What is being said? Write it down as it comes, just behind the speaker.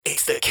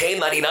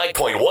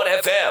K99.1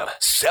 FM,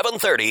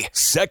 730.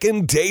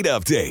 Second date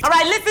update. All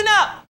right, listen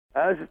up.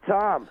 This is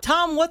Tom.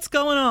 Tom, what's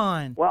going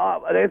on?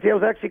 Well, Nancy, I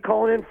was actually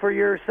calling in for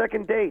your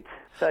second date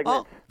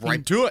segment.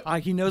 Right to it.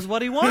 He knows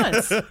what he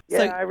wants.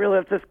 Yeah, I really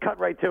have just cut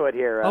right to it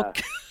here.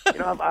 Okay.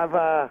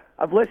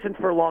 I've listened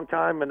for a long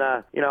time, and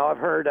I've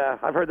heard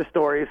the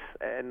stories,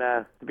 and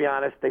to be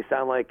honest, they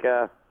sound like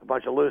a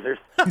bunch of losers.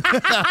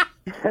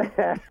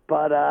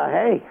 But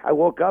hey, I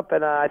woke up,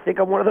 and I think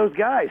I'm one of those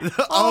guys.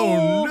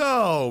 Oh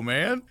no,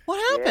 man! What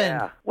happened?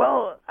 Yeah.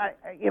 Well, I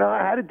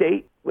had a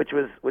date, which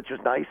was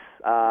nice.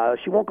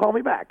 She won't call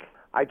me back.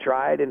 I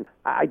tried, and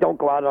I don't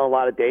go out on a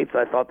lot of dates.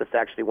 I thought this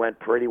actually went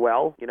pretty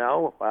well. She's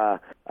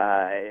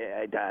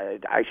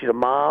a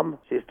mom.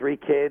 She has 3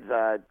 kids.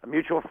 A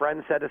mutual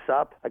friend set us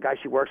up. A guy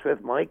she works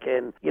with, Mike.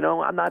 And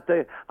I'm not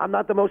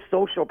the most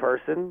social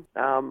person.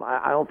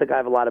 I don't think I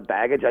have a lot of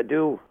baggage. I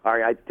do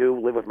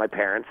live with my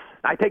parents.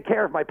 I take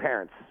care of my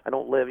parents. I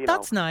don't live.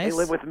 That's nice. They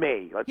live with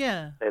me.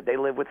 Yeah. They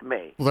live with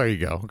me. Well, there you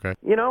go. Okay.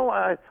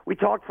 We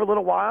talked for a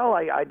little while.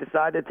 I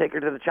decided to take her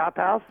to the Chop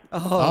House.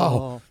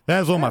 Oh,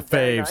 that's one of my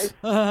Very faves. nice.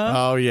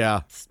 Oh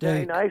yeah.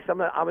 Very nice.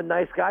 I'm a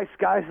nice guy.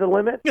 Sky's the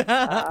limit.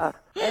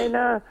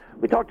 And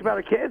we talked about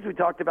our kids. We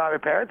talked about our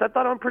parents. I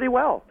thought it went pretty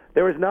well.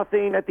 There was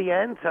nothing at the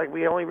end.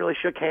 We only really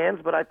shook hands,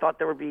 but I thought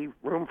there would be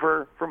room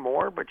for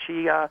more. But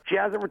she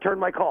hasn't returned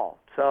my call.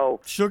 So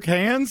Shook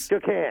hands?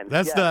 shook hands.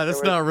 That's Yeah,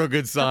 not a real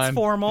good sign. That's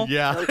formal.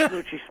 Yeah.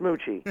 No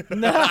smoochy.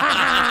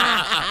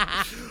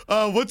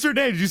 What's her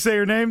name? Did you say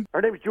her name?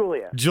 Her name's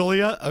Julia.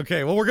 Julia?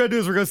 Okay, what we're going to do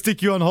is we're going to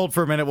stick you on hold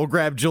for a minute. We'll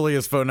grab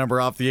Julia's phone number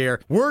off the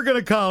air. We're going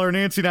to call her.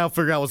 Nancy now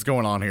figure out what's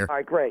going on here. All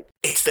right, great.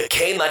 It's the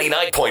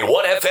K99.1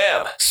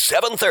 FM,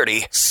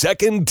 730.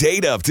 Second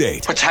date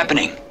update. What's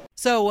happening?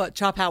 So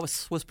Chop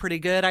House was pretty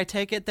good, I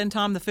take it. Then,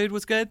 Tom, the food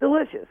was good?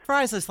 Delicious.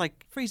 Fries is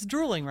like, he's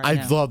drooling right I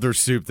now. love their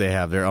soup they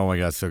have there. Oh my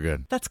God, so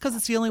good. That's because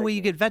it's the only way you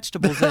get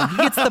vegetables in. He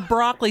gets the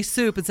broccoli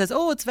soup and says,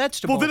 it's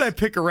vegetables. Well, then I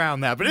pick around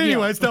that. But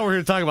anyway, it's not what we're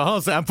here to talk about. Hold on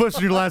a second. I'm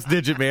pushing your last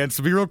digit, man.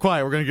 So be real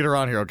quiet. We're going to get her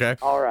on here, okay?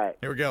 All right.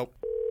 Here we go.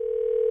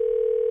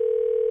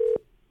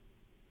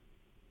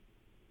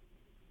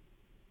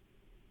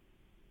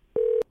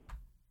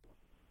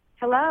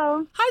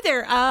 Hello. Hi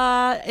there.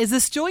 Is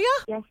this Julia?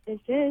 Yes, this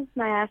is.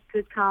 May I ask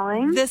who's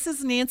calling? This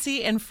is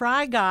Nancy and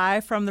Fry Guy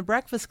from the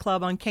Breakfast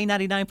Club on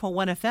K99.1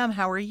 FM.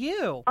 How are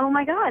you? Oh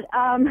my God.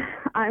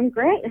 I'm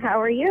great.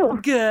 How are you?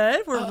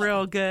 Good. We're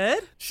real good.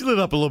 She lit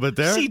up a little bit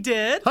there. She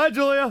did. Hi,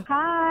 Julia.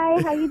 Hi.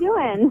 How you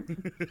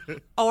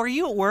doing? Oh, are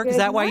you at work? Is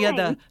Good that why you had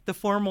morning. the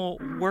formal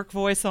work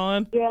voice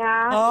on?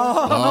 Yeah.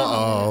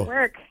 Uh-oh.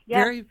 Work. Yes.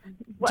 Very.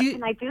 What Do you,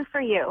 can I do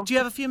for you? do you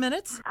have a few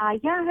minutes?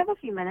 Yeah, I have a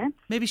few minutes.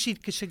 Maybe she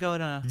should go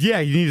to. Yeah,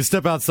 you need to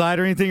step outside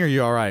or anything, or are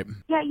you all right?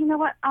 Yeah. You know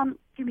what?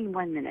 Give me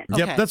 1 minute.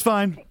 Okay. Yep, that's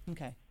fine.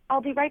 Okay.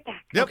 I'll be right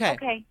back. Yep. Okay.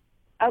 Okay.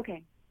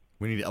 Okay.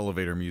 We need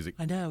elevator music.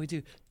 I know we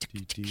do.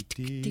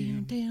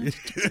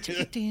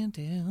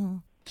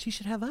 She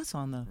should have us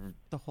on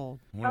the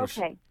hold.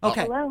 Okay.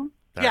 Okay. Hello. All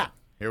Yeah. right,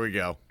 here we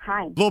go.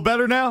 Hi. A little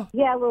better now?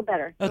 Yeah, a little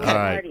better. Okay. All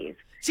right. Parties.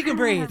 She can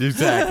breathe.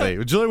 Exactly.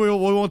 Well, Julie, we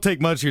won't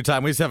take much of your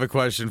time. We just have a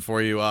question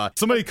for you.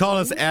 Somebody called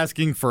us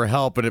asking for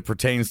help, and it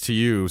pertains to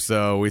you,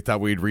 so we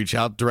thought we'd reach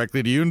out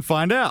directly to you and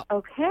find out.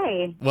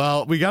 Okay.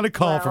 Well, we got a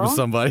call from Well?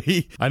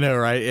 somebody. I know,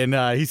 right? And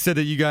he said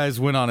that you guys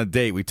went on a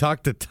date. We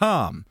talked to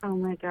Tom. Oh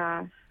my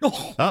gosh.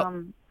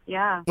 Oh,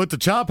 Yeah. with the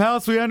Chop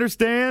House, we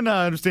understand.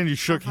 I understand you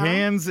shook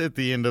hands at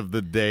the end of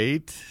the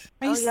date.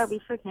 Oh yeah, we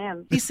shook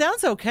hands. He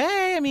sounds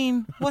okay. I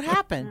mean, what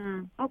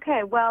happened?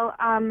 Okay, well,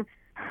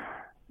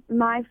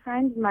 my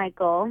friend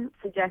Michael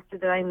suggested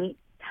that I meet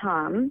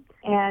Tom,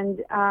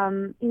 and I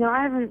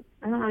don't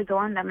really go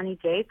on that many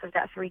dates. I've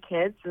got 3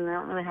 kids, and I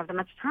don't really have that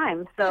much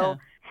time. So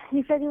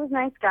he said he was a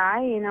nice guy.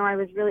 I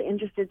was really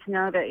interested to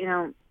know that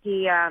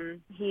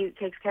he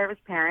takes care of his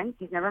parents.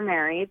 He's never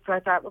married, so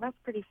I thought, well, that's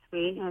pretty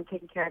sweet.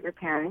 Taking care of your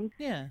parents.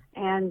 Yeah.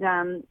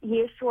 And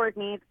he assured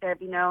me that there'd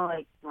be no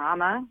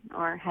drama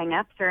or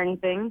hang-ups or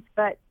anything.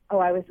 But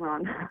I was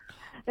wrong.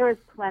 There was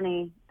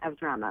plenty of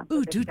drama.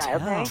 Ooh, with this do guy,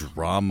 tell. okay?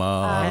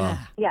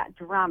 Drama. Yeah,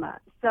 drama.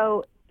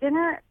 So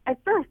dinner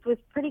at first was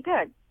pretty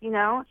good. He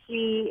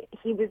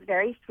was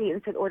very sweet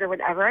and said, order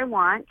whatever I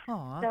want.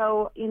 Aw.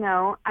 So,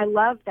 I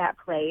loved that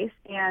place.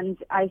 And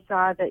I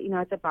saw that,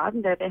 at the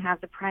bottom there, they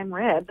have the prime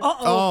rib.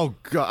 Oh,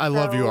 God, I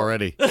love you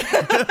already.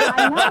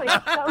 I know,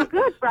 it's so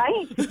good,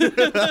 right?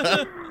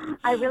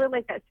 I really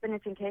like that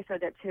spinach and queso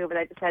there too, but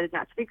I decided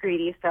not to be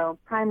greedy, so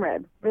prime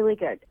rib, really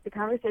good. The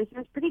conversation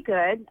was pretty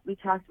good. We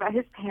talked about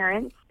his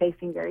parents. They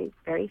seemed very,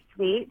 very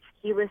sweet.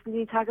 He listened to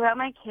me talk about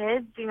my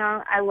kids.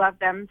 I love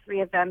them, 3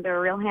 of them. They're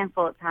a real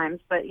handful at times,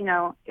 but,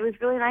 it was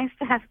really nice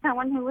to have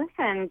someone who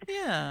listened.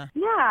 Yeah.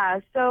 Yeah,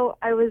 so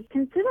I was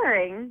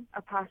considering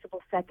a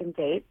possible second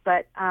date,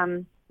 but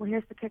Well,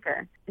 here's the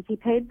kicker. As he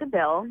paid the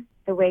bill,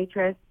 the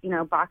waitress,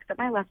 boxed up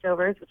my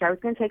leftovers, which I was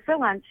going to take for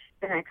lunch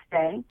the next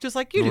day. Just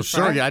like you Well, do,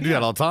 sure. Fry. Yeah, I do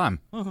that all the time.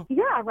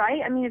 Yeah,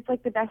 right? I mean, it's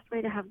like the best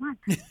way to have lunch.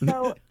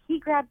 So he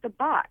grabbed the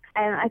box,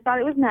 and I thought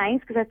it was nice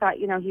because I thought,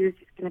 he was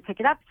just going to pick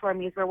it up for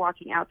me as we're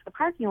walking out to the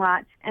parking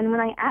lot. And when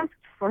I asked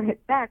for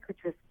it back, which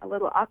was a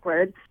little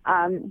awkward,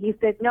 he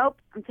said, nope,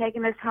 I'm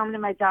taking this home to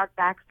my dog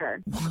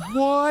Baxter.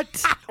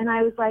 What? And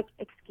I was like,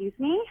 excuse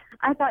me?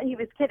 I thought he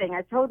was kidding.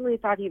 I totally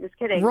thought he was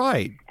kidding.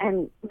 Right.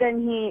 And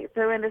then he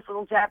threw in this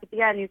little jab at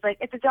the end. He's like,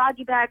 it's a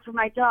doggy bag for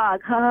my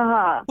dog. Ha ha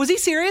ha. Was he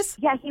serious?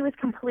 Yeah, he was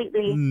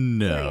completely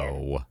No.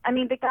 serious. I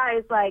mean, the guy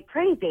is like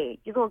crazy.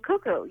 He's a little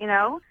cuckoo,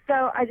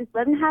 So I just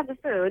let him have the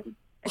food.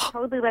 I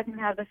totally let him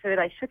have the food.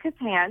 I shook his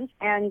hand,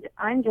 and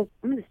I'm just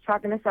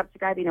chalking this up to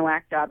guy being a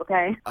whack job,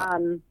 okay?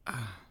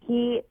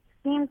 He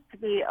seems to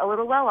be a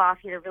little well off.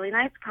 He had a really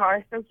nice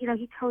car, so,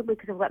 he totally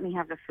could have let me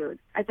have the food.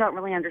 I don't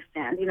really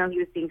understand. He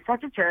was being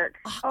such a jerk.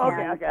 Okay.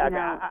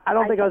 I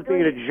don't think I was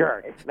being a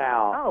jerk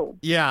now. Oh.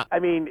 Yeah. I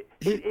mean,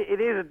 it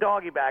is a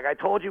doggy bag. I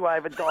told you I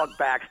have a dog,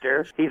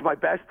 Baxter. He's my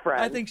best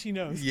friend. I think she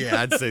knows.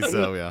 Yeah, I'd say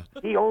so, yeah.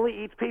 He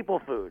only eats people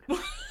food.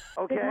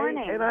 Okay? Good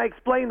morning, and I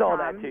explained all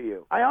Tom. that to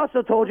you. I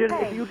also told you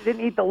if you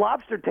didn't eat the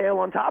lobster tail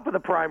on top of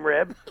the prime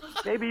rib,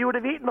 maybe you would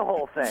have eaten the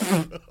whole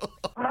thing.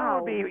 That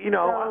would be,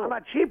 I'm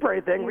not cheap or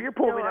anything, but you're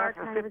pulling me down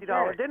for a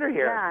 $50 dinner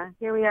here. Yeah,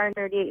 here we are at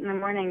 38 in the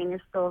morning, and you're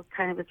still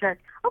kind of a jerk.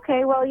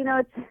 Okay, well,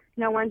 it's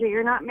no wonder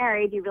you're not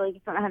married. You really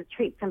just don't know how to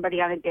treat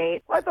somebody on a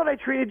date. Well, I thought I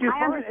treated you I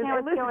fine. understand And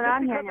what's listen, going just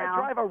on here because now.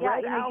 I drive a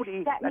red you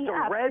Audi, set that's me a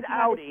up red because you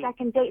have Audi. a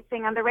second date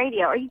thing on the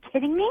radio. Are you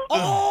kidding me?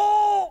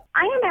 Oh!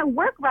 I am at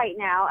work right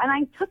now, and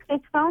I took this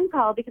phone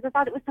call because I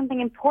thought it was something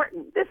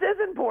important. This is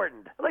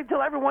important. I'd like to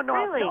let everyone know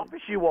Really? how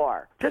selfish you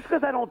are. Just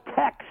because I don't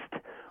text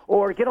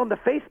or get on the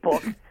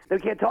Facebook that we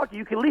can't talk to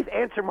you, can at least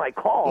answer my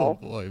Oh, call.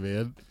 boy,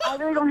 man. I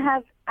really don't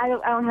have. I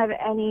don't have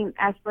any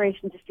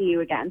aspiration to see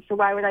you again. So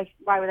why would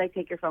I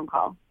take your phone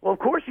call? Well, of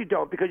course you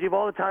don't, because you have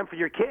all the time for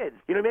your kids.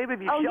 Maybe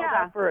if you shelled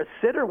out for a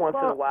sitter once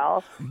in a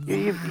while,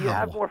 you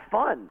have more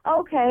fun.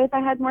 Okay, if I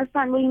had more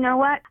fun. Well, you know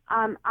what?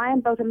 I am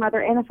both a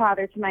mother and a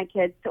father to my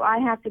kids, so I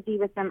have to be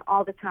with them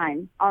all the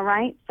time. All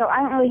right? So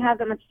I don't really have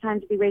that much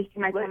time to be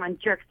wasting my time on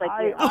jerks like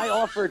you. I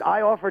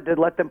offered to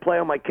let them play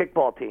on my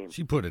kickball team.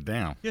 She put it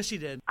down. Yes, she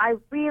did. I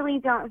really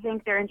don't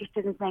think they're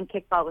interested in playing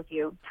kickball with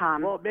you,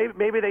 Tom. Well,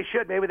 maybe they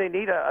should. Maybe they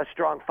need a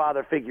strong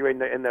father figure in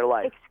their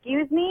life.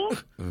 Excuse me?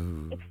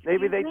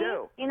 Maybe they Excuse me?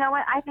 do. You know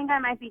what? I think I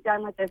might be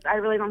done with this. I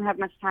really don't have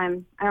much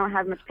time. I don't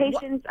have much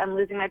patience. I'm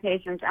losing my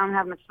patience. I don't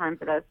have much time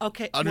for this.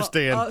 Okay.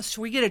 Understand. Well,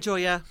 we get it,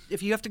 Julia.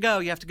 If you have to go,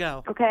 you have to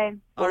go. Okay.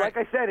 Well, All right.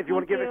 like I said, if you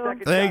want to give it a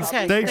second Thanks.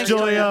 shot, I'll Thanks, be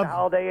Julia. the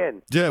Holiday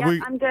Inn. Yeah,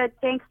 Yep, I'm good.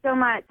 Thanks so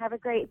much. Have a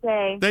great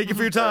day. thank you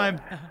for your time.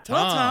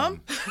 Well,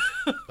 Tom.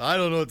 I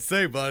don't know what to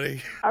say,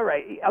 buddy. All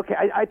right. Okay,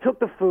 I took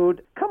the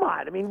food. Come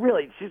on. I mean,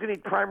 really, she's going to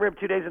eat prime rib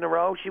 2 days in a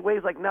row? She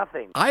weighs like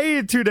nothing. I ate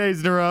it 2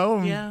 days in a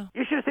row. Yeah.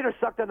 You should have seen her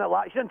sucked on that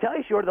lobster. She didn't tell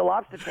you she ordered the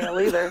lobster tail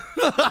either.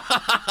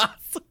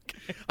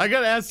 I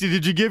got to ask you,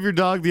 did you give your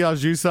dog the au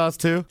jus sauce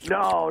too?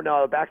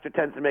 No, Baxter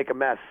tends to make a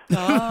mess.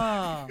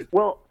 Oh.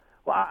 Well,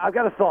 I've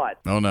got a thought.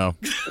 Oh, no.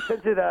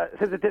 Since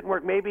it didn't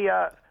work, maybe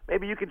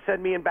you could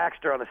send me and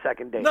Baxter on a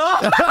second date.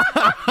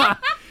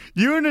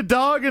 You and a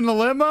dog in the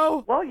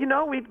limo? Well,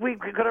 we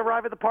could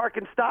arrive at the park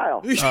in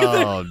style.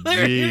 Oh,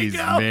 There you jeez,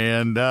 go.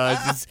 man.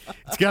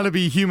 It's got to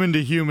be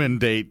human-to-human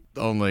date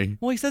only.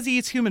 Well, he says he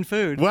eats human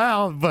food.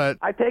 Well, but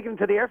I've taken him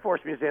to the Air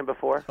Force Museum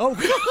before. Oh.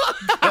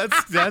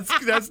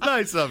 that's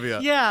nice of you.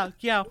 Yeah.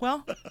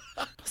 Well,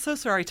 so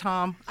sorry,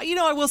 Tom.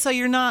 I will say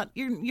you're not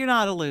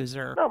a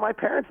loser. No, my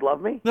parents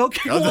love me.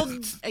 Okay. Well,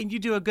 and you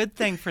do a good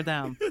thing for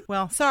them.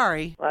 Well,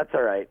 sorry. That's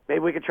all right. Maybe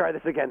we could try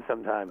this again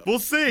sometime. We'll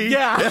see.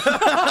 Yeah.